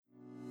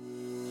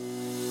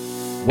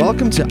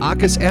Welcome to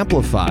ACUS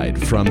Amplified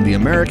from the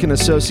American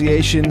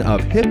Association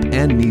of Hip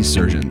and Knee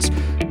Surgeons.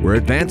 We're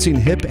advancing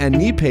hip and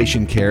knee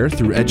patient care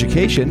through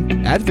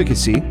education,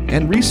 advocacy,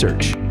 and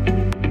research.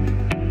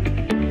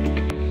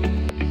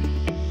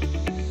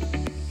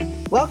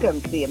 Welcome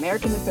to the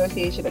American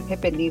Association of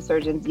Hip and Knee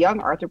Surgeons Young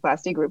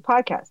Arthroplasty Group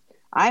podcast.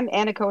 I'm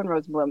Anna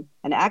Cohen-Rosenblum,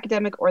 an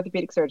academic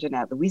orthopedic surgeon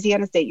at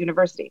Louisiana State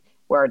University,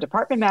 where our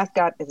department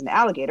mascot is an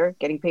alligator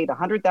getting paid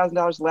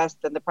 $100,000 less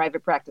than the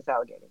private practice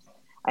alligators.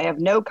 I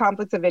have no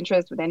conflicts of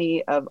interest with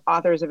any of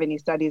authors of any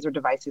studies or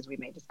devices we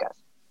may discuss.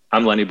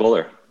 I'm Lenny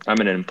Buller. I'm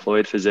an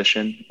employed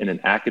physician in an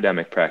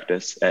academic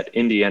practice at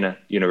Indiana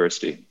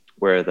University,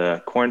 where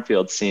the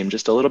cornfields seem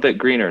just a little bit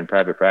greener in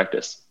private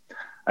practice.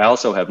 I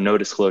also have no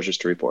disclosures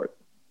to report.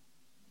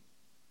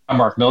 I'm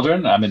Mark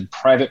Mildren. I'm in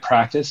private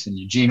practice in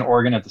Eugene,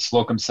 Oregon at the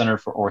Slocum Center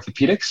for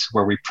Orthopedics,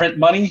 where we print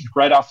money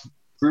right off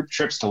group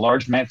trips to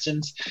large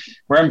mansions,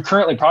 where I'm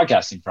currently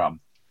podcasting from.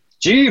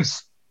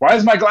 Jeeves, why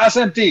is my glass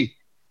empty?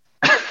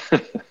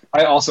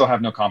 I also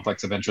have no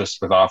conflicts of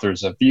interest with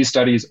authors of these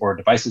studies or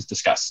devices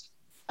discussed.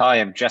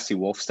 Hi, I'm Jesse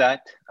Wolfstadt.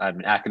 I'm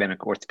an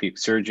academic orthopedic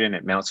surgeon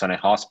at Mount Sinai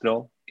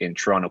Hospital in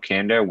Toronto,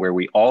 Canada, where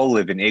we all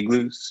live in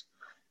igloos.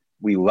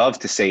 We love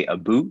to say a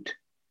boot,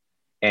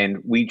 and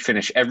we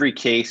finish every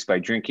case by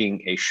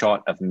drinking a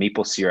shot of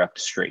maple syrup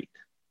straight.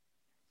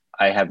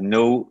 I have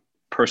no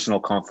personal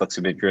conflicts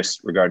of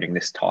interest regarding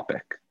this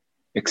topic,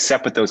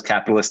 except with those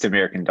capitalist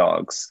American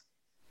dogs.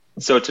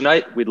 So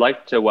tonight, we'd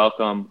like to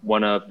welcome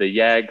one of the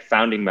YAG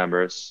founding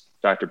members,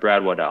 Dr.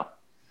 Brad Waddell.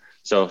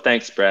 So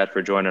thanks, Brad,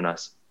 for joining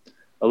us.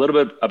 A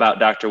little bit about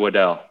Dr.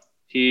 Waddell.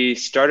 He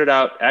started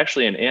out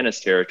actually in Anna's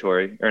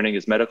territory, earning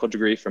his medical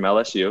degree from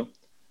LSU,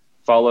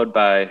 followed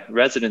by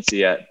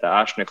residency at the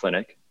Ochsner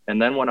Clinic,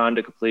 and then went on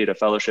to complete a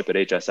fellowship at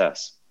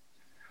HSS.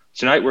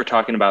 Tonight, we're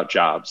talking about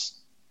jobs.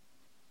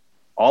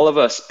 All of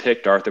us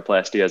picked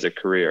arthroplasty as a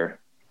career,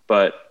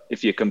 but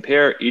if you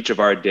compare each of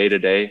our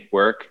day-to-day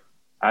work,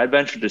 I'd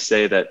venture to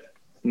say that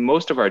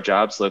most of our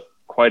jobs look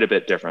quite a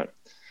bit different.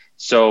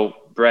 So,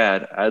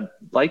 Brad, I'd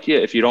like you,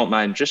 if you don't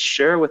mind, just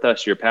share with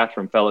us your path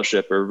from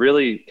fellowship, or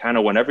really kind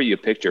of whenever you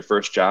picked your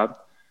first job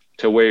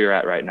to where you're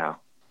at right now.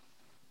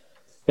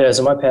 Yeah,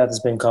 so my path has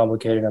been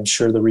complicated. I'm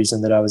sure the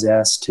reason that I was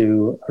asked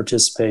to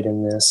participate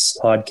in this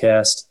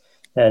podcast.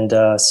 And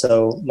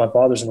so my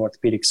father's an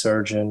orthopedic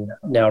surgeon,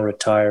 now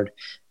retired.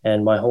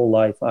 And my whole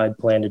life I'd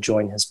planned to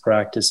join his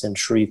practice in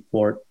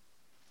Shreveport.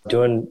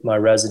 Doing my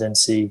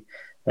residency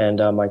and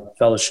my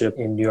fellowship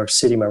in New York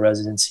City, my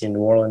residency in New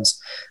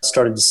Orleans,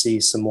 started to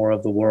see some more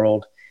of the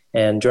world.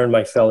 And during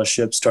my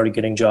fellowship, started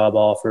getting job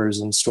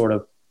offers and sort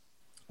of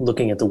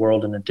looking at the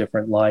world in a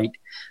different light.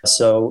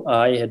 So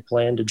I had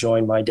planned to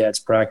join my dad's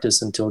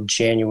practice until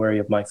January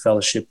of my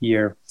fellowship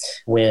year,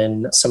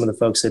 when some of the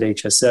folks at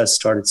HSS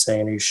started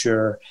saying, "Are you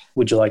sure?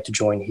 Would you like to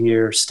join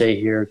here, stay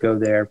here, go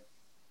there?"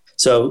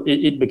 So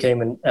it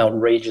became an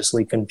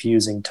outrageously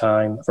confusing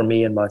time for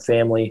me and my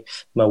family,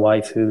 my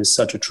wife, who is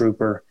such a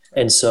trooper.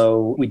 And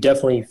so we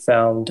definitely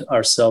found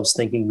ourselves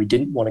thinking we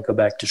didn't want to go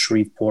back to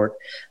Shreveport.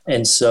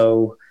 And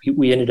so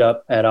we ended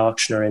up at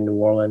Ochsner in New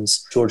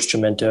Orleans. George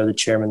Chimento, the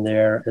chairman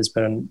there, has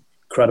been an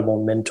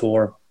incredible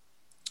mentor.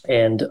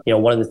 And, you know,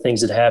 one of the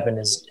things that happened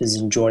is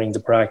in joining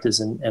the practice.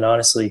 And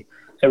honestly,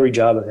 every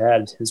job I've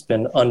had has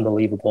been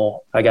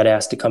unbelievable. I got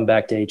asked to come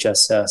back to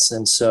HSS.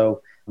 And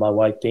so my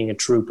wife being a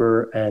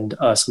trooper and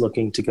us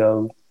looking to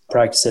go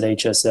practice at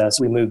HSS,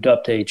 we moved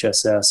up to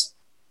HSS.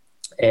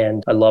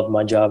 And I loved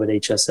my job at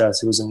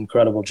HSS. It was an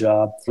incredible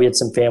job. We had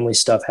some family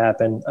stuff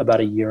happen about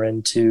a year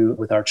into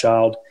with our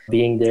child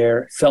being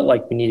there. It felt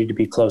like we needed to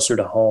be closer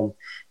to home.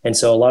 And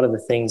so a lot of the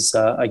things,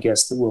 I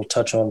guess, that we'll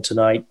touch on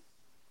tonight,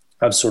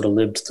 I've sort of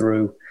lived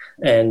through.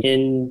 And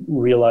in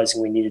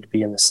realizing we needed to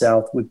be in the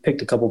South, we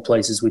picked a couple of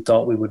places we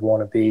thought we would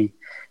want to be,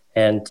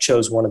 and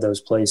chose one of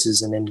those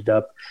places and ended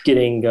up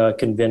getting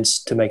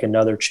convinced to make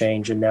another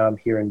change. And now I'm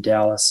here in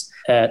Dallas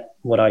at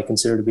what I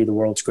consider to be the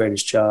world's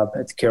greatest job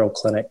at the Carroll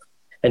Clinic.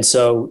 And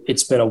so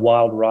it's been a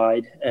wild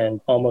ride,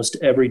 and almost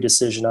every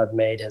decision I've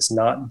made has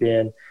not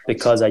been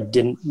because I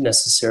didn't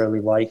necessarily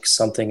like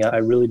something. I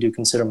really do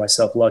consider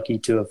myself lucky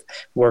to have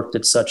worked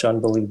at such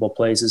unbelievable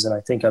places, and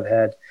I think I've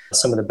had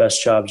some of the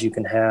best jobs you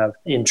can have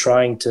in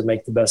trying to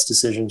make the best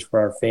decisions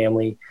for our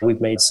family. We've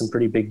made some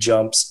pretty big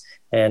jumps,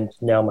 and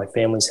now my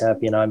family's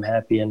happy and I'm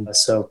happy. And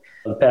so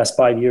the past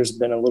 5 years have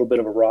been a little bit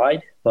of a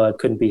ride, but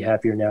couldn't be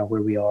happier now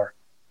where we are.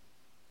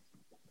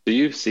 So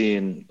you've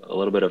seen a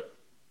little bit of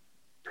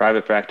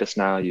private practice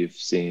now, you've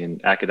seen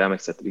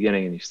academics at the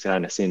beginning, and you've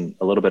kind of seen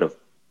a little bit of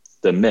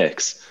the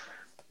mix.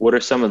 What are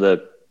some of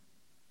the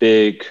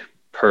big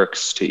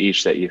perks to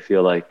each that you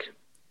feel like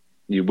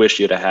you wish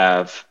you to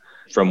have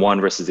from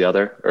one versus the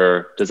other?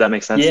 Or does that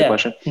make sense, the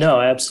question?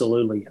 No,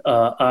 absolutely.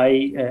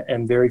 I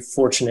am very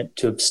fortunate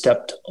to have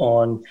stepped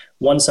on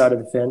one side of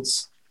the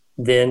fence,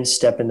 then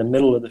step in the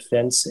middle of the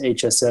fence,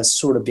 HSS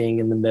sort of being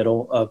in the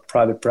middle of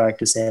private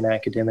practice and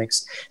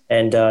academics.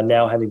 And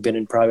now having been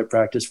in private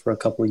practice for a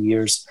couple of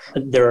years,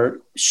 there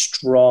are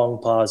strong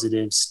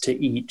positives to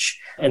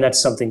each. And that's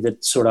something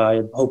that sort of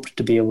I hoped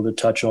to be able to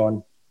touch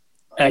on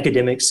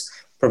Academics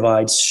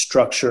provides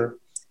structure,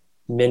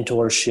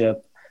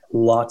 mentorship,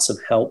 lots of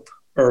help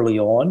early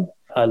on.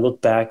 I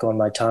look back on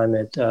my time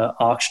at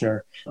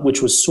Ochsner,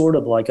 which was sort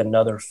of like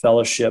another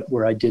fellowship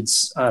where I did,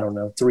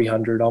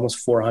 300, almost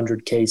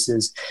 400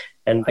 cases.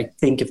 And I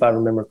think if I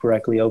remember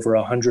correctly, over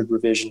 100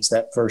 revisions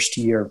that first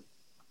year.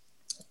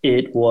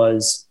 It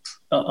was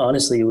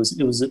honestly, it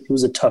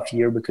was a tough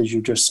year because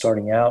you're just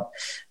starting out,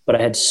 but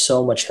I had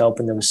so much help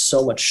and there was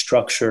so much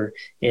structure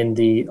in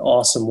the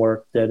awesome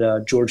work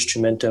that George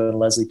Chimento and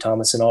Leslie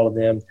Thomas and all of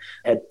them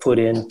had put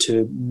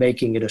into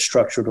making it a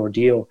structured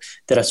ordeal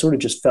that I sort of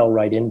just fell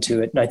right into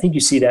it. And I think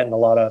you see that in a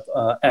lot of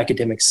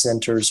academic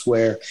centers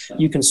where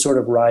you can sort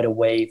of ride a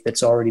wave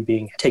that's already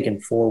being taken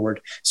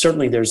forward.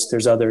 Certainly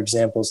there's other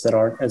examples that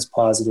aren't as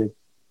positive.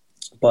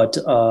 But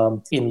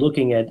in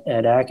looking at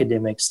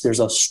academics, there's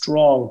a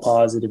strong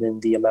positive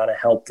in the amount of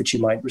help that you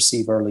might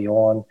receive early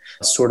on,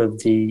 sort of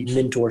the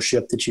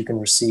mentorship that you can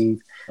receive,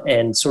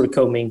 and sort of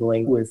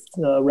commingling with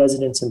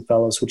residents and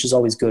fellows, which is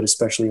always good,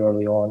 especially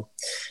early on.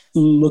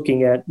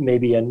 Looking at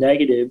maybe a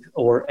negative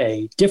or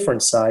a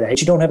different side,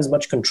 you don't have as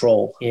much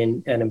control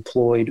in an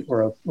employed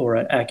or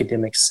an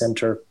academic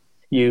center.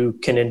 You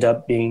can end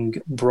up being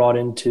brought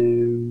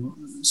into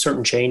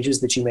certain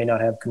changes that you may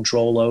not have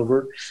control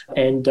over.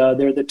 And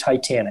they're the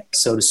Titanic,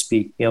 so to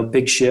speak.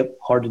 Big ship,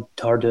 hard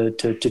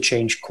to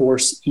change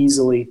course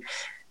easily.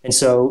 And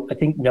so I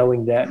think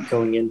knowing that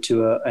going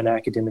into an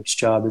academic's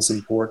job is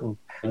important.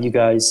 You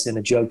guys, in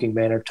a joking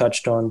manner,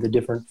 touched on the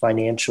different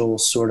financial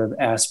sort of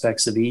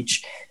aspects of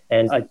each.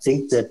 And I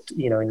think that,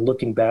 in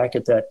looking back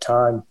at that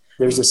time,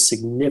 there's a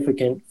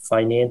significant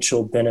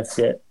financial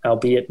benefit,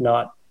 albeit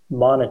not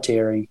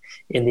monetary,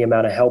 in the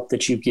amount of help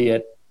that you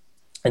get.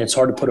 And it's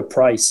hard to put a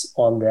price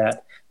on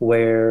that,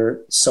 where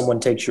someone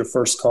takes your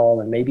first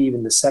call and maybe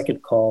even the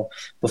second call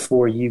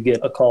before you get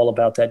a call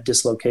about that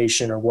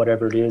dislocation or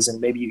whatever it is, and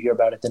maybe you hear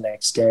about it the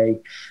next day.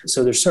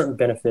 So there's certain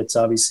benefits,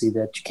 obviously,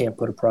 that you can't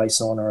put a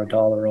price on or a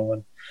dollar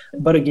on.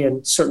 But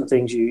again, certain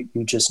things you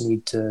just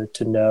need to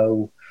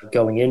know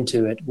going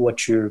into it,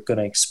 what you're going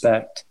to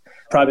expect.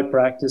 Private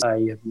practice, I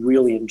have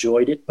really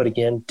enjoyed it, but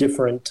again,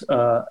 different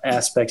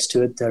aspects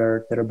to it that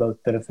are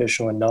both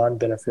beneficial and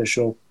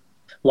non-beneficial.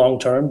 Long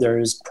term, there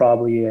is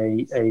probably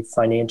a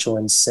financial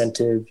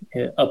incentive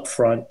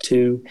upfront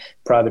to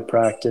private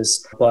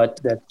practice, but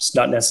that's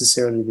not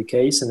necessarily the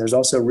case. And there's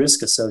also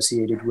risk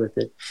associated with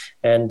it.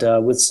 And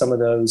with some of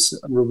those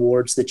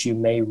rewards that you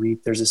may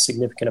reap, there's a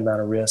significant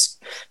amount of risk.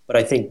 But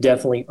I think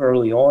definitely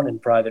early on in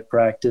private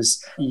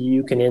practice,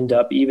 you can end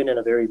up, even in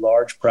a very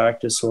large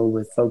practice or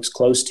with folks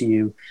close to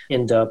you,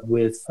 end up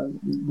with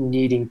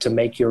needing to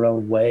make your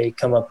own way,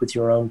 come up with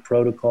your own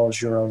protocols,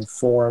 your own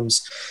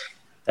forms.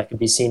 That can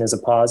be seen as a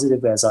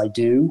positive, as I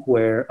do,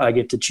 where I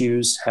get to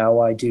choose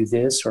how I do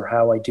this or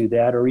how I do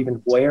that, or even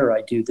where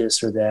I do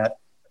this or that.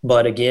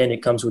 But again,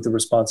 it comes with the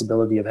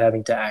responsibility of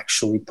having to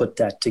actually put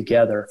that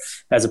together,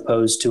 as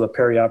opposed to a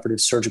perioperative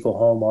surgical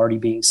home already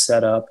being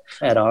set up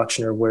at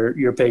Ochsner, where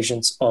your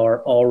patients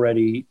are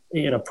already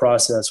in a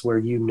process where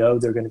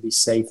they're going to be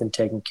safe and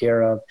taken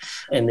care of.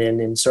 And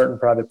then in certain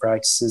private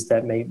practices,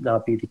 that may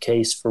not be the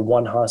case for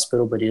one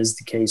hospital, but is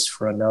the case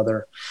for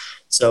another.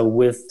 So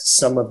with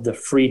some of the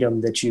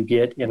freedom that you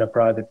get in a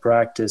private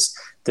practice,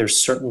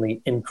 there's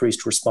certainly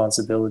increased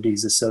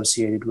responsibilities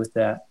associated with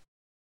that.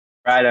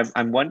 Brad,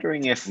 I'm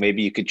wondering if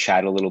maybe you could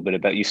chat a little bit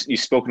about, you've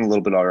spoken a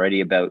little bit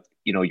already about,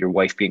 your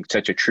wife being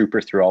such a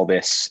trooper through all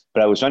this,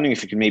 but I was wondering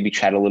if you could maybe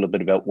chat a little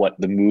bit about what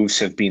the moves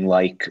have been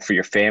like for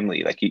your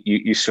family. Like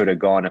you sort of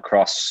gone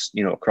across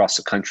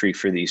the country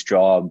for these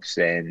jobs,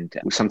 and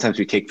sometimes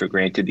we take for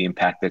granted the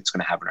impact that's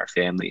going to have on our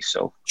family.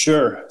 So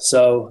sure.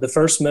 So the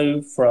first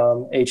move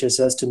from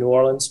HSS to New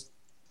Orleans,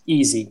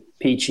 easy,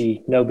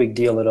 peachy, no big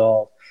deal at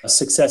all.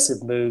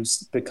 Successive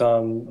moves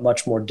become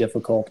much more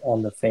difficult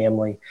on the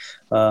family,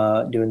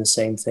 doing the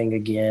same thing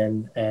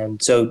again.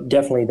 And so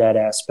definitely that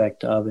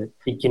aspect of it.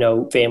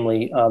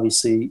 Family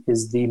obviously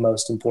is the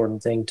most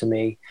important thing to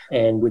me.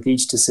 And with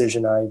each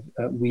decision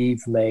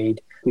we've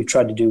made, we've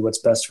tried to do what's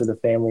best for the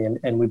family.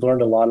 And we've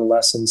learned a lot of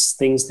lessons,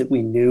 things that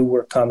we knew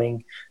were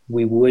coming,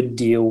 we would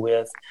deal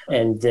with,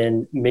 and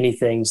then many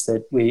things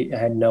that we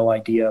had no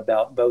idea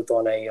about, both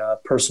on a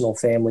personal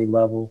family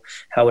level,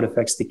 how it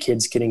affects the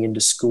kids getting into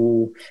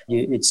school.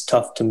 It's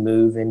tough to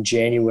move in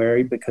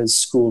January because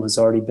school has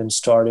already been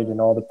started,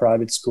 and all the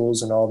private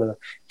schools and all the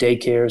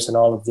daycares and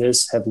all of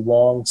this have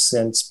long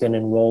since been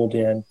enrolled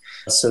in.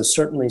 So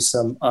certainly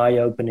some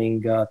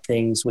eye-opening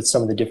things with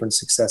some of the different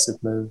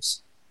successive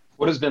moves.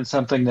 What has been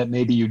something that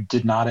maybe you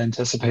did not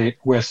anticipate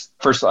with,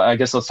 first, I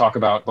guess let's talk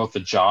about both the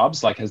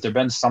jobs. Like, has there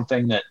been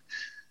something that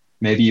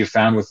maybe you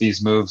found with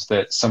these moves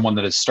that someone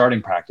that is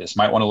starting practice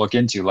might want to look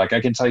into? Like,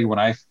 I can tell you when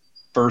I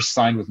first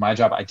signed with my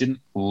job, I didn't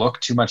look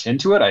too much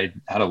into it. I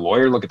had a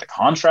lawyer look at the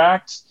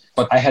contract,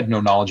 but I had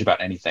no knowledge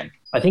about anything.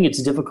 I think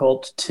it's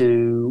difficult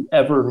to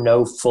ever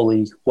know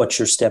fully what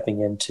you're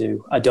stepping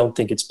into. I don't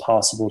think it's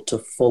possible to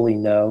fully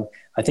know.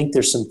 I think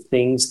there's some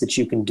things that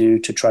you can do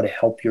to try to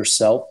help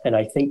yourself. And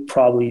I think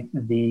probably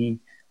the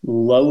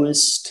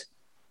lowest.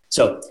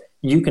 So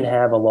you can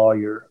have a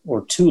lawyer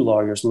or two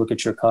lawyers look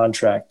at your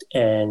contract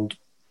and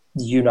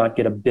you not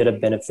get a bit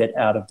of benefit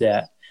out of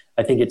that.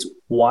 I think it's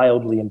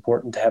wildly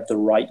important to have the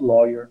right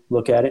lawyer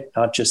look at it,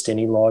 not just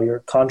any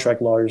lawyer.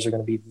 Contract lawyers are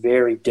going to be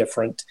very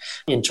different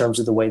in terms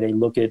of the way they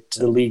look at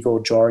the legal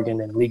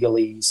jargon and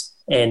legalese.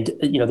 And,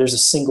 there's a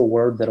single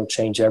word that'll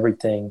change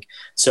everything.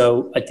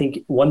 So I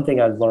think one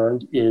thing I've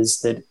learned is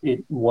that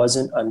it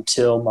wasn't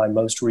until my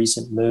most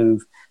recent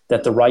move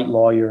that the right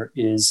lawyer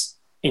is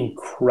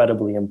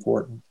incredibly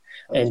important.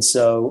 And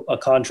so a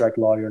contract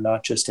lawyer,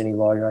 not just any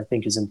lawyer, I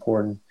think is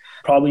important.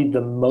 Probably the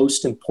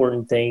most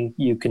important thing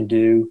you can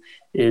do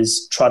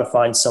is try to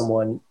find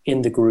someone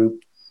in the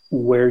group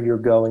where you're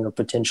going or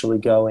potentially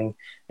going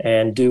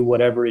and do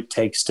whatever it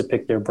takes to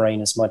pick their brain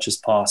as much as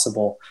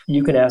possible.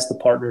 You can ask the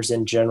partners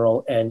in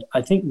general, and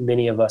I think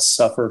many of us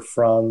suffer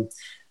from,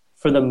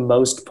 for the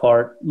most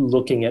part,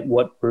 looking at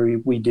what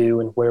we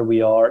do and where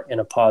we are in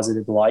a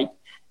positive light.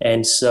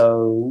 And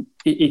so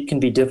it can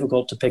be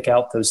difficult to pick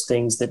out those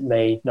things that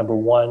may, number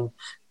one,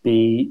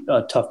 be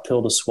a tough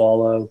pill to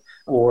swallow,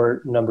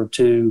 or number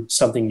two,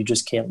 something you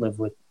just can't live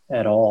with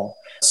at all.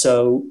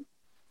 So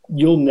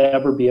you'll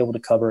never be able to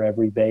cover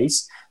every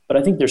base, but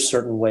I think there's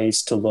certain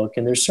ways to look,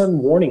 and there's certain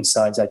warning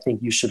signs I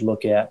think you should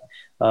look at.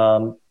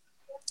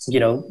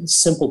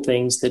 Simple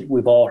things that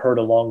we've all heard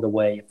along the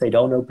way. If they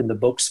don't open the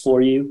books for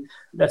you,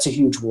 that's a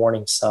huge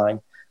warning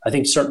sign. I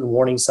think certain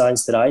warning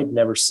signs that I had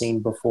never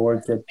seen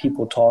before that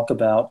people talk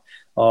about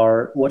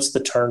are what's the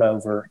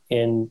turnover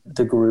in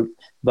the group,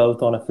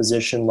 both on a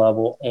physician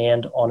level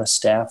and on a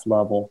staff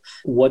level?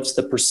 What's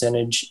the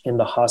percentage in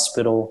the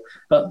hospital?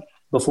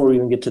 Before we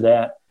even get to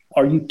that,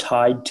 are you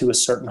tied to a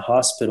certain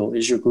hospital?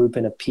 Is your group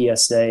in a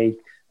PSA?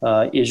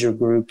 Is your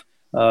group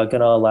going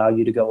to allow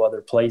you to go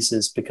other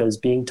places? Because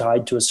being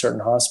tied to a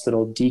certain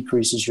hospital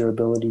decreases your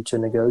ability to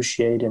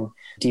negotiate and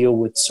deal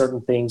with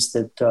certain things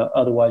that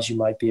otherwise you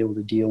might be able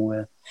to deal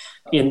with.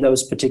 In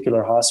those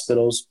particular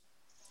hospitals,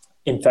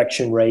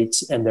 infection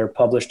rates and their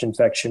published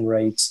infection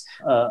rates,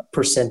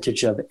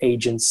 percentage of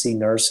agency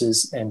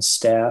nurses and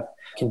staff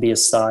can be a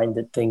sign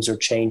that things are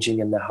changing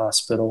in the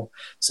hospital.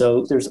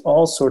 So there's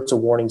all sorts of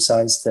warning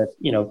signs that,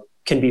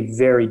 can be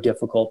very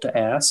difficult to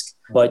ask,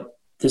 but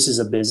this is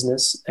a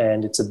business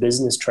and it's a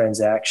business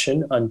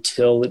transaction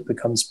until it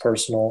becomes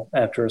personal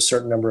after a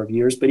certain number of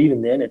years. But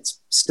even then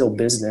it's still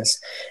business,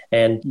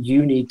 and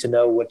you need to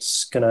know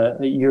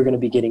you're going to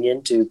be getting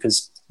into,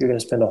 because you're going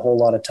to spend a whole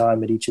lot of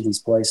time at each of these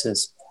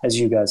places, as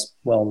you guys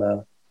well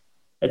know.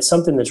 It's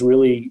something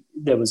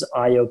that was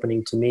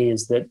eye-opening to me,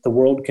 is that the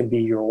world can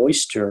be your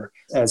oyster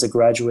as a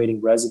graduating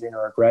resident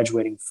or a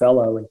graduating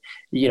fellow. And,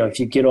 if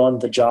you get on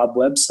the job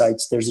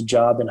websites, there's a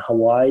job in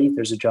Hawaii,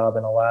 there's a job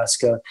in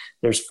Alaska,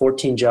 there's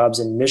 14 jobs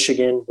in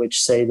Michigan,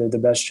 which say they're the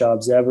best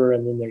jobs ever.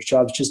 And then there's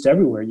jobs just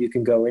everywhere. You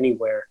can go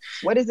anywhere.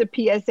 What is a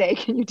PSA?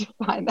 Can you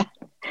define that?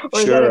 Or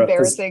is Sure, that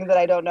embarrassing that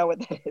I don't know what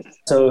that is?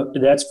 So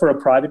that's for a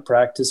private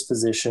practice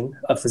physician.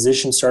 A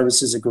physician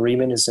services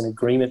agreement is an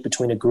agreement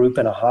between a group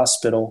and a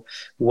hospital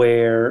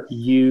where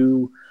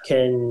you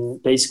can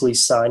basically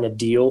sign a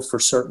deal for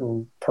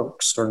certain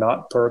perks or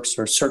not perks,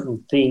 or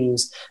certain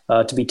things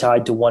to be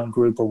tied to one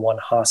group or one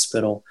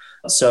hospital.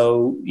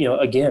 So,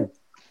 again,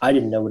 I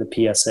didn't know what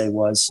a PSA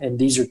was. And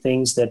these are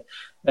things that,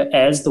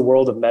 as the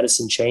world of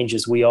medicine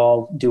changes, we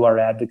all do our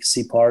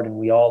advocacy part, and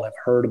we all have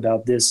heard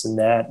about this and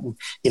that. And,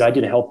 I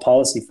did a health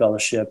policy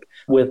fellowship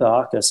with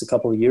AUKUS a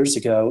couple of years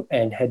ago,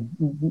 and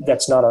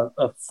that's not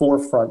a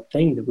forefront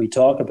thing that we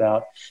talk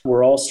about.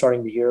 We're all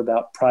starting to hear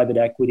about private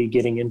equity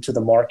getting into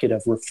the market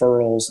of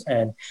referrals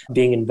and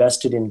being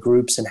invested in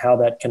groups, and how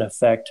that can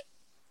affect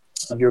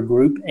your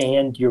group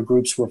and your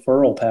group's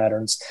referral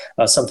patterns.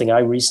 Something I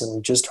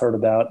recently just heard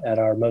about at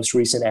our most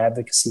recent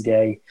advocacy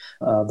day,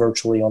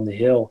 virtually on the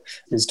Hill,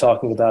 is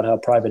talking about how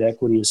private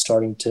equity is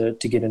starting to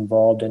get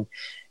involved. And,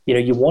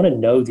 you want to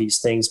know these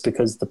things,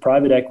 because the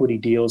private equity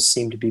deals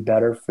seem to be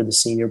better for the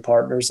senior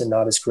partners and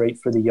not as great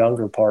for the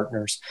younger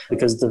partners,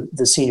 because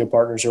the senior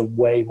partners are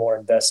way more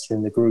invested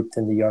in the group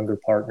than the younger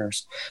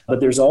partners. But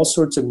there's all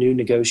sorts of new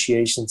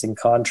negotiations and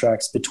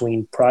contracts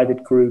between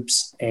private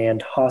groups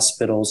and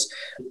hospitals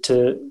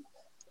to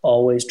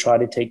always try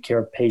to take care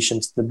of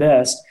patients the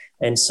best.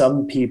 And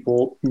some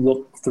people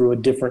look through a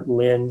different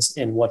lens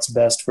in what's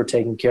best for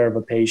taking care of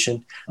a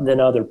patient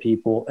than other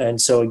people. And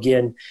so,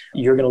 again,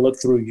 you're going to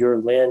look through your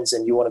lens,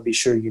 and you want to be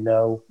sure you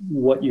know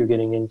what you're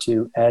getting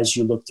into as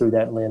you look through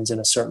that lens in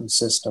a certain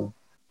system.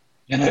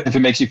 And if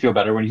it makes you feel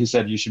better, when you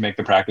said you should make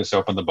the practice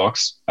open the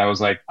books, I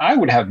was like, I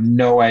would have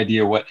no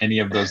idea what any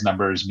of those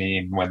numbers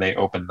mean when they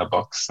open the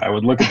books. I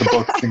would look at the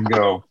books and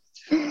go,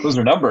 those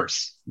are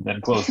numbers, and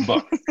then close the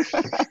book.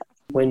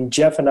 When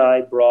Jeff and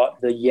I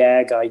brought the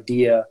YAG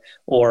idea,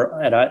 or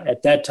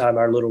at that time,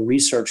 our little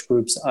research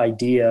group's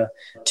idea,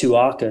 to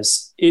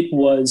AUKUS, it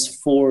was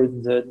for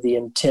the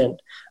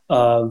intent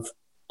of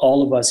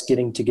all of us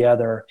getting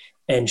together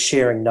and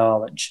sharing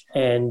knowledge.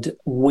 And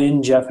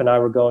when Jeff and I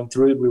were going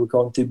through it, we were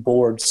going through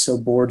boards. So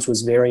boards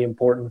was very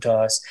important to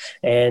us,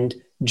 and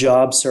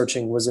job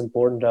searching was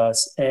important to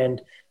us.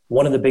 And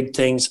One of the big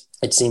things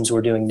it seems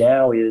we're doing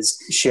now is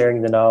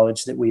sharing the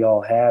knowledge that we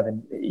all have,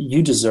 and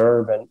you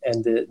deserve,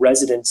 and the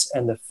residents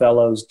and the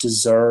fellows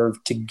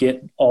deserve to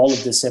get all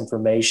of this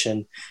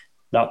information,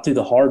 not through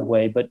the hard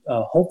way, but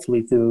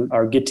hopefully through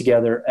our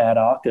get-together at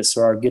AUKUS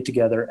or our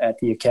get-together at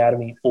the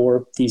Academy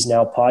or these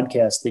now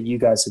podcasts that you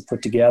guys have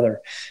put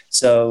together.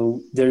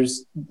 So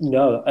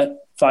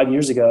 5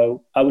 years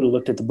ago, I would have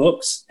looked at the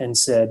books and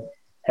said,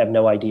 have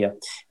no idea.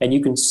 And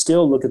you can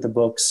still look at the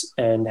books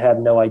and have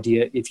no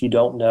idea if you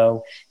don't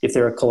know if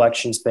they're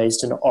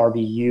collections-based and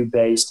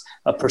RVU-based,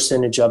 a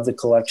percentage of the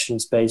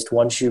collections-based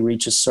once you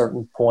reach a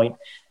certain point.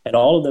 And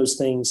all of those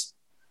things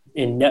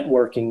in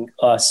networking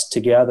us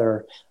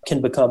together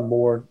can become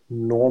more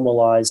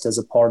normalized as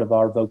a part of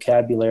our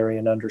vocabulary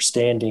and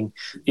understanding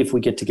if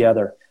we get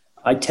together.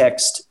 I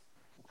text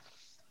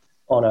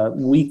on a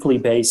weekly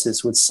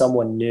basis with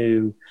someone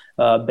new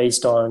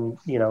based on,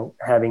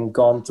 having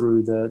gone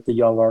through the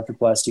Young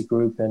Arthroplasty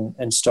group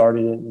and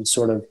started it and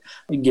sort of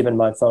given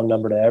my phone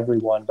number to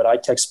everyone. But I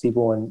text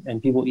people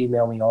and people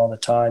email me all the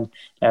time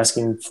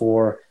asking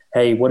for,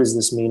 hey, what does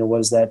this mean or what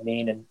does that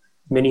mean? And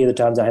many of the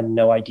times I have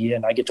no idea,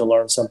 and I get to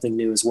learn something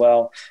new as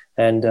well.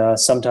 And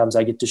sometimes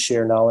I get to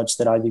share knowledge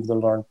that I've either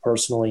learned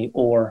personally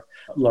or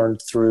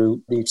learned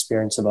through the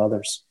experience of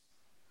others.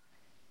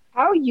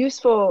 How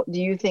useful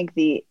do you think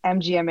the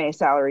MGMA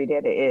salary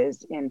data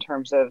is in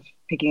terms of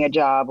picking a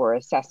job or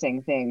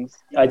assessing things?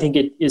 I think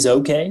it is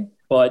okay,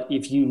 but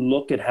if you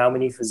look at how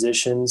many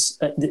physicians,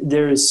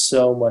 there is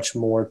so much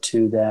more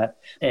to that.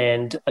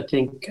 And I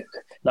think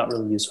not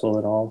really useful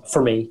at all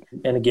for me.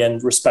 And again,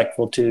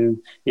 respectful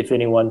to if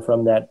anyone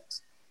from that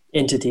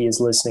entity is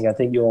listening. I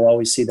think you'll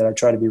always see that I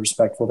try to be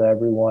respectful to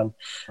everyone.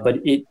 But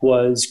it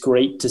was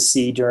great to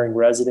see during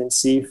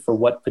residency for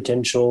what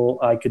potential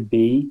I could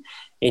be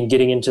in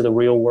getting into the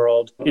real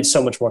world. It's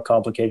so much more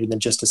complicated than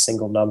just a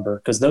single number,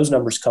 because those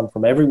numbers come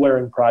from everywhere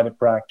in private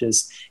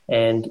practice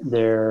and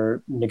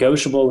they're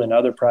negotiable in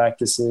other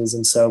practices.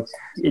 And so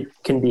it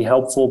can be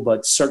helpful,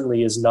 but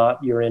certainly is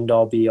not your end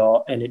all be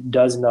all. And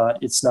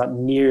it's not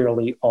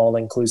nearly all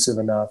inclusive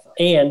enough.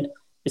 And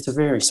it's a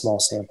very small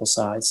sample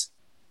size.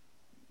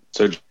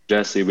 So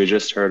Jesse, we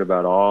just heard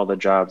about all the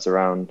jobs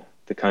around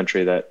the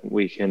country that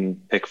we can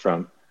pick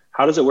from.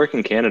 How does it work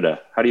in Canada?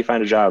 How do you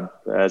find a job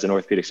as an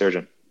orthopedic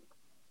surgeon?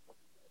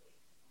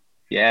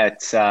 Yeah,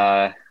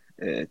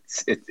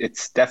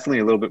 it's definitely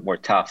a little bit more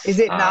tough. Is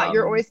it not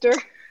your oyster?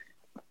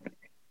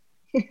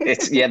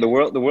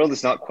 The world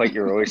is not quite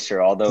your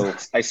oyster. Although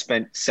I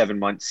spent 7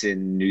 months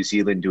in New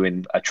Zealand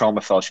doing a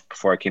trauma fellowship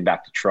before I came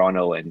back to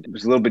Toronto, and it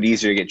was a little bit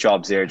easier to get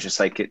jobs there, just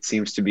like it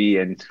seems to be.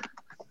 And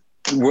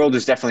the world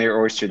is definitely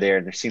your oyster there,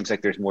 and there seems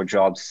like there's more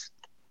jobs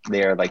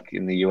there, like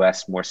in the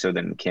US, more so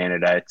than in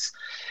Canada.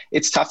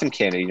 It's tough in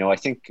Canada. I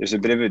think there's a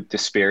bit of a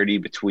disparity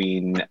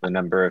between the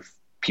number of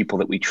people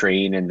that we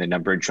train and the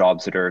number of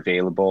jobs that are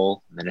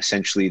available. And then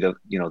essentially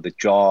the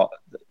job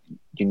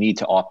you need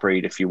to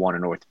operate if you want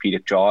an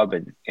orthopedic job,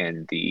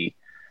 and the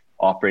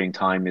operating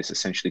time is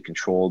essentially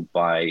controlled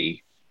by,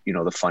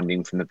 the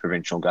funding from the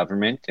provincial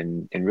government.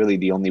 And really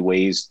the only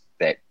ways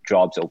that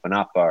jobs open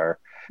up are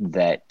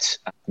that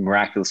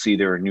miraculously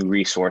there are new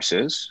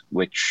resources,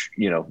 which,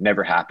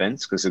 never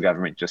happens because the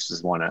government just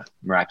doesn't want to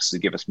miraculously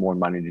give us more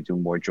money to do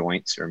more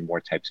joints or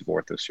more types of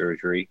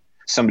orthosurgery.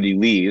 Somebody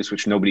leaves,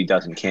 which nobody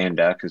does in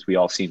Canada because we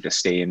all seem to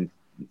stay in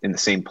the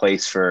same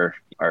place for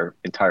our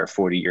entire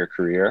 40-year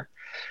career.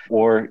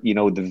 Or,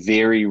 the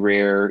very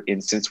rare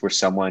instance where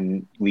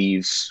someone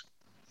leaves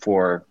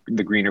for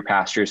the greener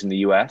pastures in the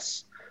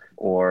US,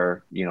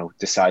 or,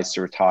 decides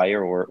to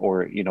retire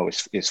or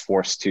is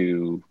forced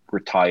to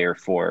retire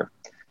for,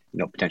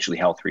 potentially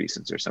health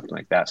reasons or something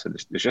like that. So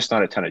there's just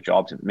not a ton of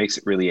jobs, and it makes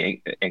it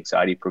really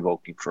anxiety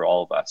provoking for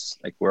all of us.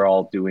 Like, we're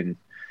all doing,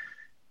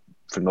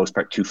 for the most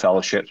part, 2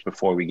 fellowships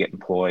before we get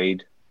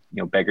employed.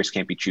 Beggars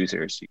can't be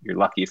choosers. You're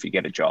lucky if you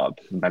get a job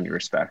in many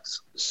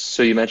respects.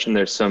 So you mentioned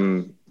there's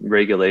some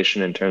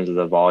regulation in terms of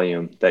the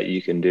volume that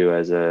you can do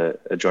as a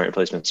joint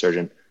replacement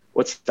surgeon.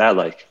 What's that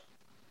like?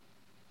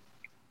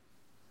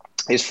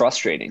 It's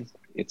frustrating.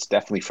 It's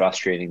definitely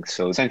frustrating.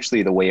 So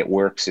essentially the way it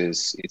works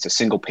is it's a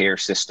single payer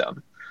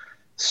system.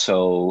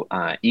 So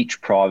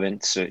each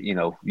province,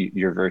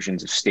 your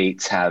versions of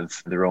states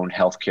have their own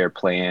healthcare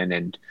plan,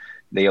 and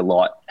they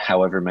allot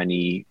however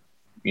many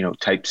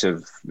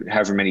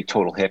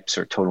total hips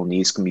or total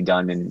knees can be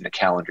done in a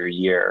calendar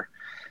year.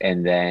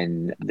 And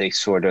then they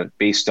sort of,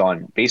 based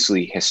on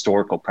basically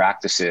historical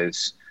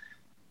practices,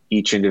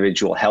 each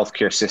individual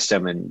healthcare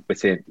system and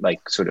within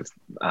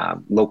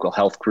local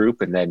health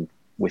group. And then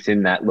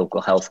within that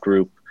local health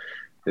group,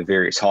 the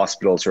various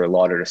hospitals are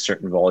allotted a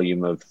certain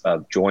volume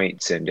of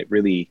joints. And it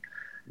really,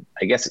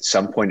 I guess at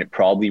some point it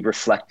probably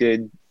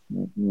reflected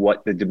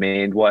what the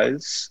demand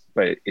was,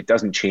 but it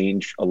doesn't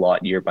change a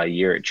lot year by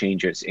year. It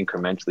changes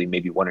incrementally,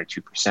 maybe 1 or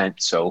 2%.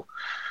 So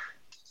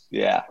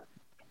yeah,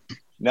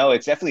 no,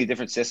 it's definitely a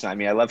different system. I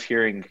mean, I love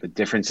hearing the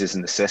differences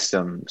in the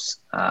systems.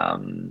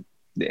 And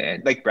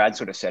like Brad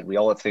sort of said, we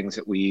all have things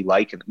that we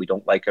like and that we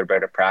don't like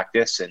about our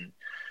practice. And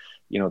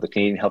the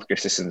Canadian healthcare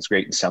system is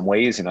great in some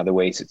ways. In other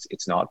ways,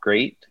 it's not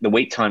great. The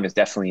wait time is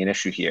definitely an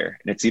issue here.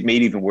 And it's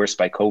made even worse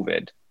by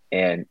COVID.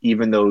 And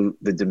even though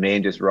the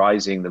demand is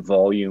rising, the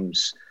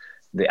volumes,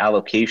 the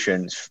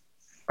allocations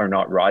are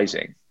not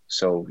rising.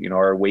 So,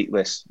 our wait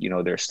list,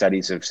 there are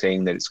studies of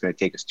saying that it's going to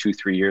take us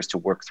 2-3 years to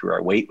work through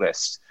our wait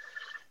list.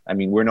 I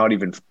mean, we're not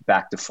even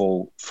back to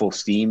full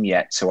steam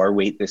yet. So our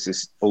wait list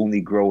is only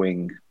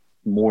growing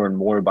more and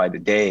more by the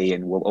day,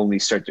 and will only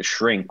start to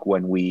shrink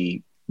when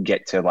we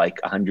get to like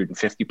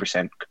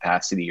 150%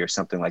 capacity or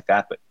something like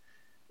that. But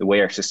the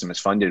way our system is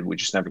funded, we're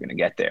just never going to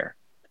get there.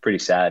 It's pretty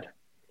sad.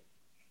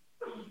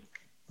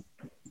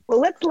 Well,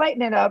 let's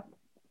lighten it up.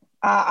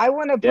 I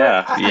want to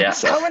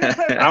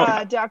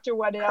put, Dr.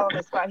 Waddell on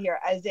the spot here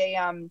as a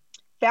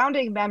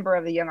founding member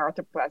of the Young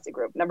Arthroplasty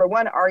Group. Number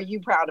one, are you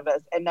proud of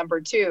us? And number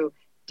two,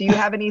 do you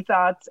have any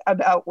thoughts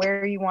about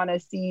where you want to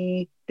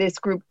see this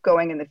group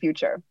going in the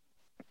future?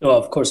 Well,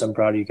 of course, I'm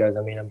proud of you guys.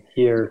 I mean, I'm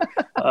here.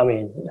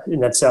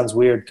 And that sounds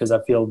weird because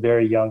I feel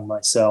very young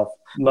myself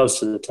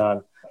most of the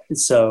time.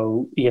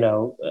 So,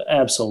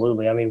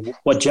 absolutely. I mean,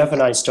 what Jeff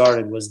and I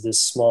started was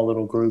this small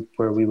little group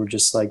where we were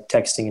just like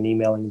texting and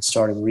emailing and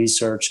starting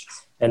research.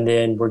 And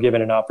then we're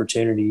given an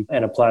opportunity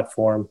and a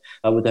platform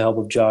with the help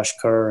of Josh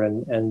Kerr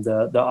and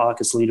the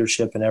AUKUS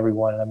leadership and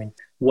everyone. I mean,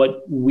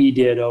 what we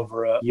did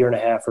over a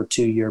 1.5 or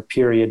 2 year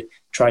period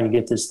trying to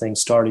get this thing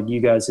started, you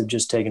guys have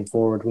just taken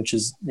forward, which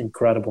is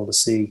incredible to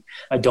see.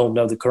 I don't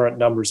know the current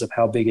numbers of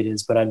how big it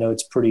is, but I know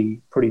it's pretty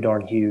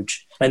darn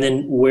huge. And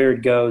then where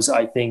it goes,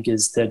 I think,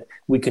 is that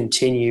we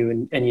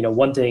continue. And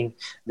one thing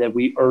that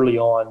we early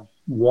on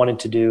wanted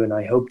to do, and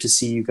I hope to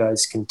see you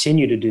guys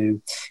continue to do,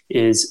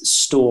 is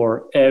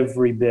store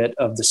every bit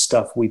of the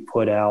stuff we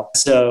put out.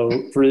 So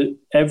for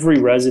every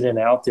resident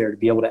out there to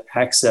be able to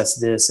access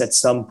this at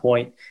some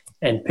point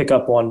and pick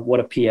up on what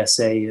a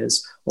PSA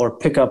is, or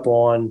pick up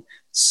on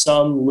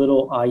some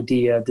little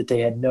idea that they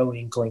had no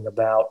inkling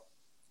about,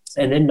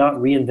 and then not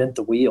reinvent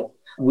the wheel.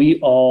 We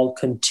all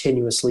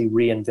continuously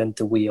reinvent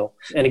the wheel.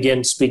 And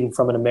again, speaking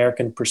from an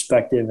American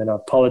perspective, and I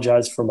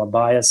apologize for my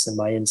bias and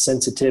my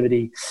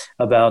insensitivity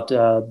about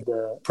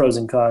the pros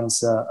and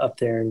cons up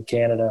there in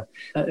Canada,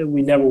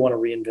 we never want to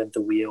reinvent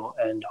the wheel.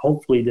 And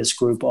hopefully this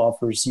group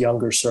offers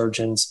younger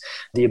surgeons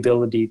the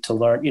ability to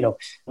learn.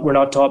 We're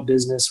not taught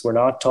business, we're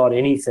not taught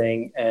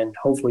anything. And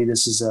hopefully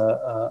this is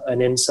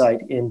an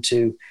insight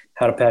into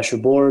how to pass your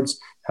boards,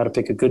 how to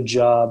pick a good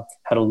job,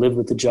 how to live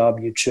with the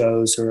job you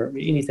chose, or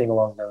anything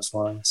along those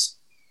lines.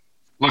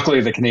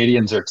 Luckily, the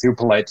Canadians are too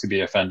polite to be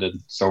offended,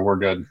 so we're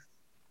good.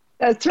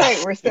 That's right.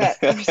 We're set.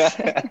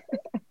 We're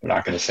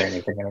not going to say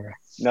anything anyway.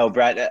 No,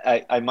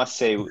 Brad, I must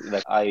say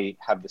that I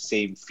have the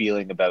same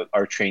feeling about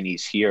our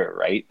trainees here,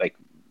 right? Like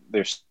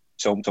there's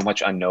so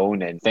much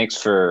unknown, and thanks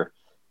for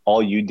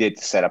all you did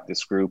to set up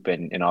this group,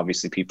 and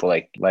obviously people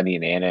like Lenny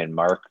and Anna and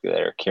Mark that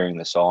are carrying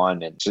this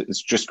on. And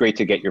it's just great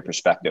to get your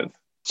perspective.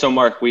 So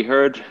Mark, we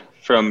heard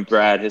from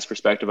Brad his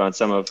perspective on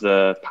some of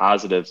the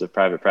positives of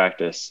private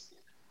practice.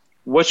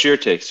 What's your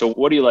take? So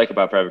what do you like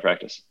about private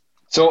practice?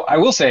 So I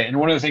will say, and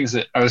one of the things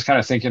that I was kind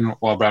of thinking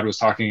while Brad was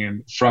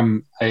talking,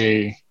 from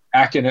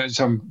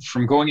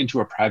going into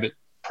a private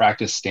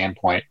practice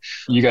standpoint,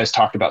 you guys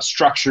talked about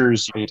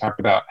structures, you talked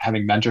about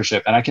having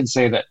mentorship. And I can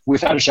say that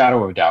without a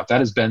shadow of a doubt, that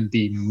has been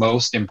the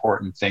most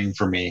important thing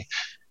for me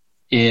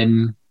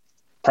in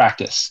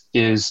practice.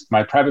 Is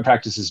my private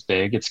practice is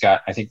big. It's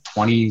got, I think,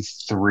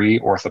 23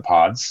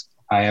 orthopods.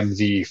 I am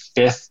the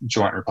 5th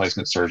joint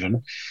replacement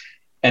surgeon,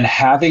 and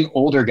having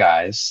older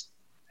guys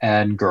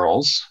and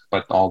girls,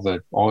 but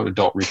all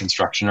adult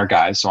reconstruction are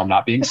guys. So I'm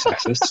not being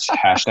sexist.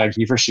 Hashtag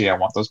he for she. I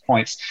want those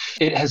points.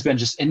 It has been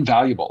just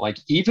invaluable. Like,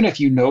 even if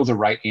you know the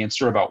right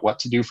answer about what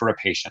to do for a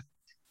patient,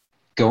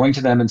 going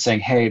to them and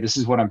saying, hey, this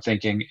is what I'm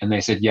thinking. And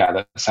they said, yeah,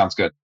 that sounds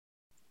good.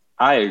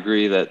 I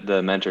agree that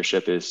the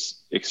mentorship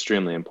is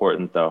extremely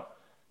important, though.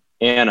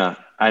 Anna,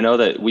 I know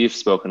that we've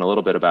spoken a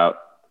little bit about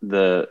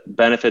the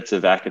benefits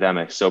of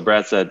academics. So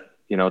Brad said,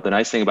 the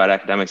nice thing about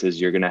academics is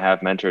you're going to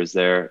have mentors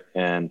there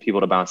and people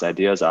to bounce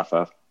ideas off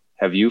of.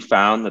 Have you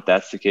found that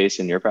that's the case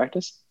in your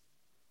practice?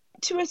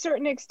 To a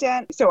certain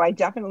extent. So I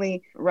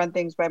definitely run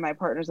things by my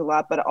partners a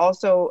lot, but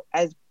also,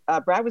 as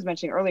Brad was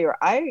mentioning earlier,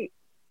 I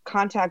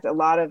contact a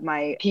lot of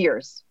my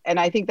peers. And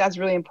I think that's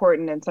really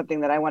important, and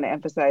something that I want to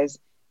emphasize,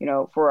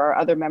 for our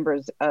other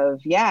members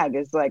of YAG,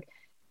 is like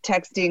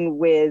texting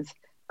with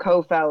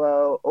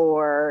co-fellow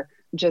or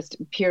just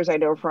peers I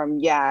know from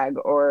YAG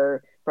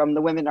or from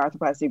the Women in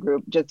Arthroplasty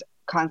group, just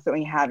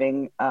constantly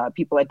having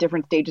people at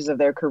different stages of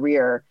their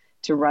career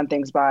to run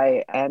things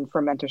by and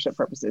for mentorship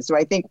purposes. So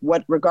I think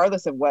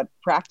regardless of what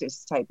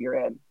practice type you're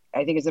in,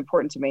 I think it's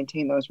important to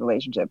maintain those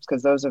relationships,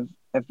 because those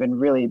have been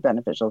really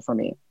beneficial for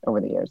me over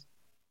the years.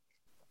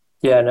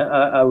 Yeah, and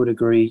I would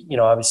agree.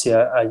 Obviously,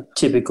 I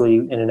typically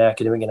in an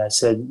academic, and I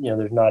said,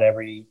 there's not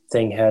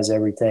everything has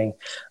everything,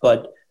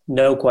 but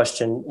no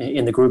question,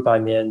 in the group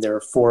I'm in, there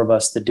are 4 of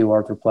us that do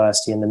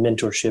arthroplasty, and the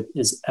mentorship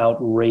is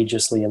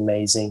outrageously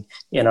amazing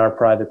in our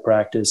private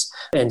practice.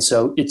 And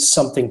so it's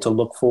something to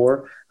look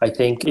for. I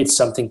think it's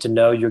something to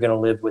know you're going to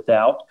live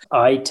without.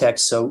 I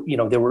text, so,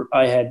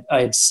 I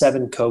had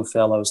 7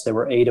 co-fellows. There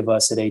were 8 of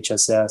us at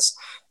HSS,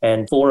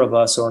 and 4 of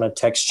us are on a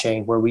text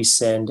chain where we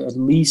send at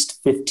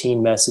least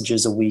 15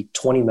 messages a week,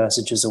 20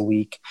 messages a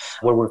week,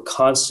 where we're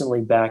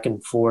constantly back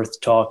and forth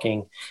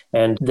talking.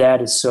 And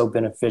that is so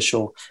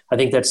beneficial. I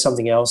think that's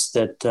something else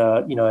that,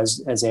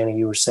 as Anna,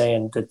 you were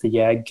saying, that the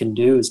YAG can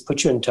do is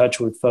put you in touch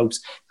with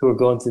folks who are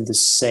going through the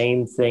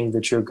same thing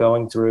that you're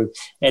going through.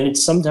 And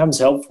it's sometimes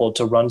helpful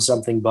to run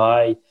something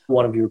by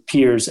one of your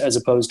peers as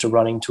opposed to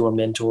running to a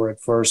mentor at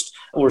first,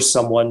 or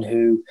someone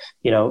who,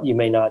 you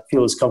may not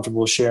feel as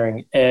comfortable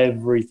sharing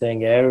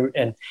everything.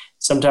 And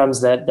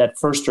sometimes that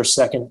first or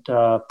second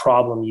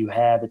problem you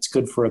have, it's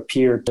good for a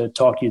peer to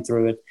talk you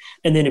through it.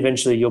 And then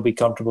eventually you'll be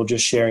comfortable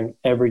just sharing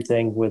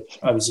everything with,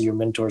 obviously, your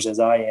mentors, as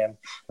I am,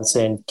 and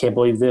saying, can't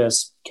believe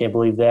this, can't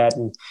believe that.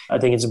 And I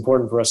think it's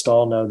important for us to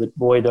all know that,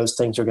 boy, those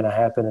things are going to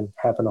happen, and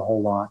happen a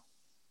whole lot.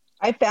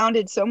 I found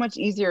it so much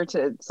easier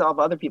to solve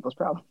other people's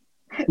problems.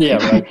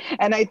 Yeah, right.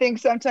 And I think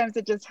sometimes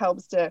it just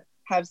helps to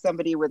have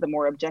somebody with a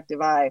more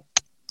objective eye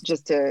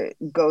just to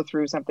go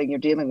through something you're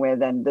dealing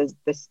with. And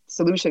the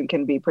solution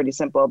can be pretty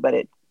simple, but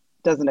it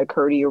doesn't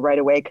occur to you right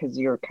away because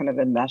you're kind of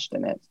enmeshed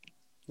in it.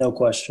 No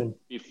question.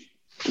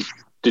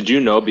 Did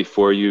you know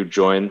before you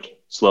joined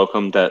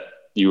Slocum that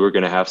you were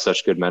going to have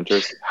such good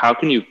mentors? How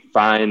can you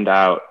find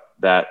out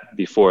that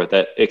before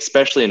that,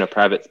 especially in a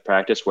private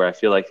practice where I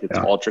feel like it's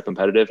ultra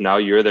competitive? Now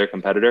you're their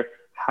competitor.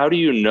 How do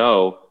you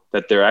know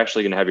that they're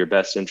actually going to have your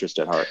best interest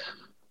at heart?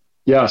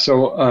 Yeah,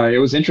 so it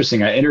was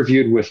interesting. I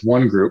interviewed with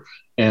one group,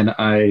 and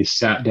I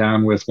sat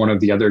down with one of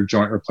the other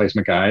joint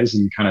replacement guys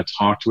and kind of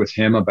talked with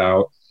him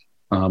about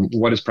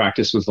what his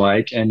practice was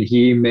like. And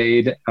he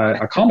made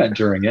a comment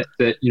during it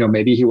that,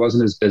 maybe he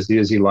wasn't as busy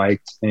as he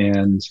liked.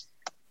 And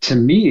to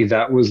me,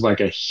 that was like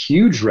a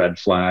huge red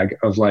flag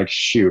of like,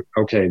 shoot,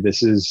 okay,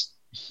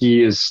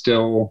 he is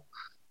still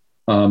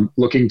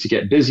looking to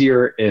get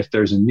busier. If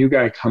there's a new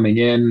guy coming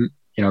in,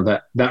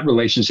 that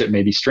relationship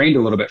may be strained a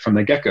little bit from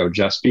the get-go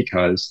just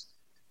because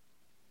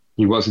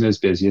he wasn't as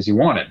busy as he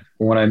wanted.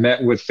 When I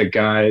met with the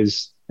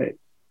guys, when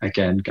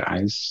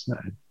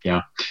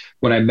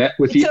I met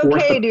with it's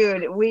okay,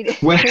 dude. We know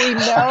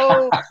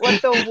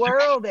what the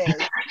world is.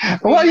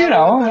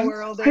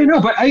 I know,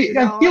 but I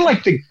feel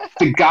like the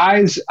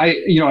guys, I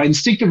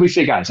instinctively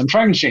say guys. I'm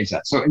trying to change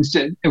that. So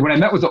instead, when I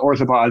met with the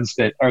orthopods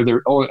that are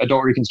the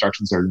adult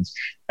reconstruction surgeons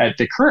at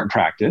the current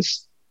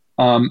practice,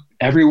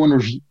 everyone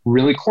was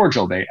really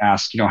cordial. They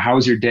asked, how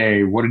was your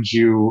day? What did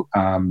you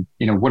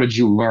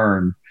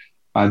learn?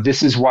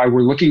 This is why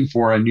we're looking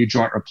for a new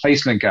joint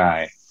replacement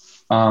guy.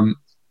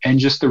 And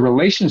just the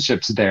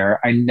relationships there,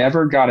 I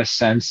never got a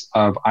sense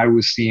of I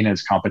was seen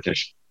as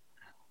competition.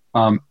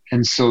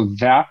 And so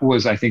that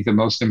was, I think, the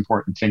most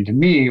important thing to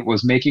me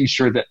was making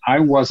sure that I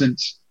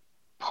wasn't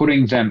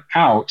putting them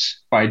out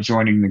by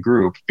joining the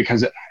group,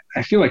 because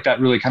I feel like that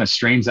really kind of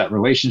strains that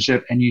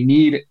relationship, and you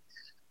need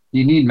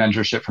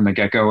mentorship from the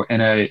get-go.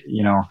 And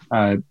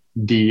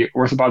the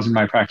orthopods in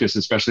my practice,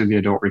 especially the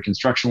adult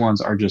reconstruction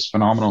ones, are just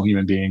phenomenal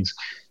human beings.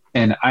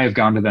 And I have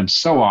gone to them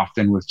so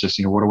often with just,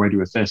 what do I do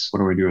with this? What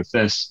do I do with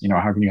this?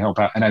 How can you help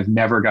out? And I've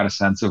never got a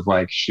sense of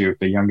like, shoot,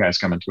 the young guy's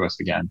coming to us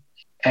again.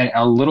 And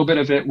a little bit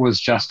of it was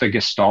just a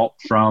gestalt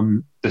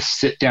from the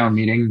sit-down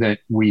meeting that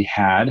we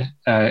had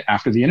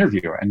after the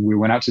interview. And we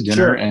went out to dinner.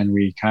 Sure. And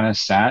we kind of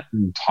sat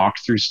and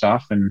talked through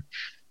stuff. And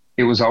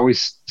it was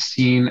always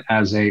seen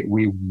as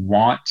we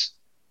want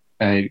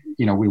me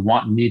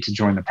to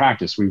join the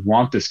practice. We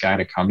want this guy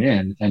to come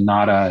in, and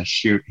not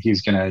shoot,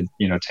 he's going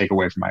to, take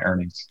away from my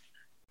earnings.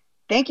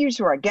 Thank you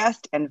to our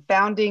guest and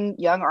founding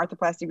Young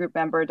Arthroplasty Group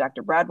member,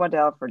 Dr. Brad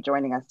Waddell, for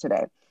joining us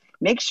today.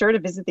 Make sure to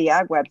visit the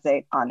YAG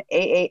website on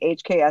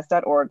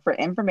aahks.org for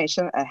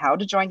information on how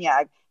to join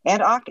YAG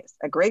and AUKUS,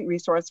 a great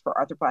resource for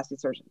arthroplasty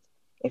surgeons.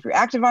 If you're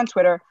active on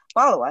Twitter,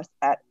 follow us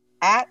at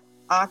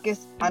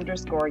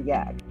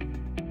AUKUS_YAG.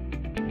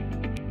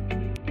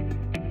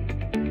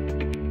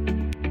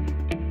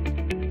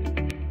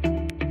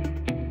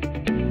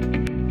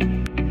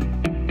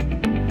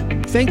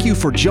 Thank you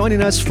for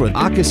joining us for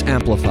AUKUS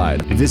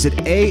Amplified. Visit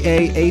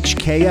aahks.org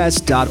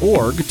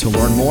to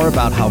learn more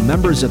about how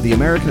members of the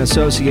American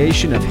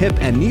Association of Hip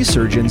and Knee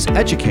Surgeons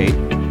educate,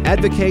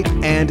 advocate,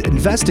 and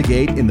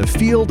investigate in the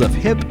field of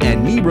hip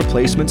and knee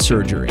replacement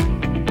surgery.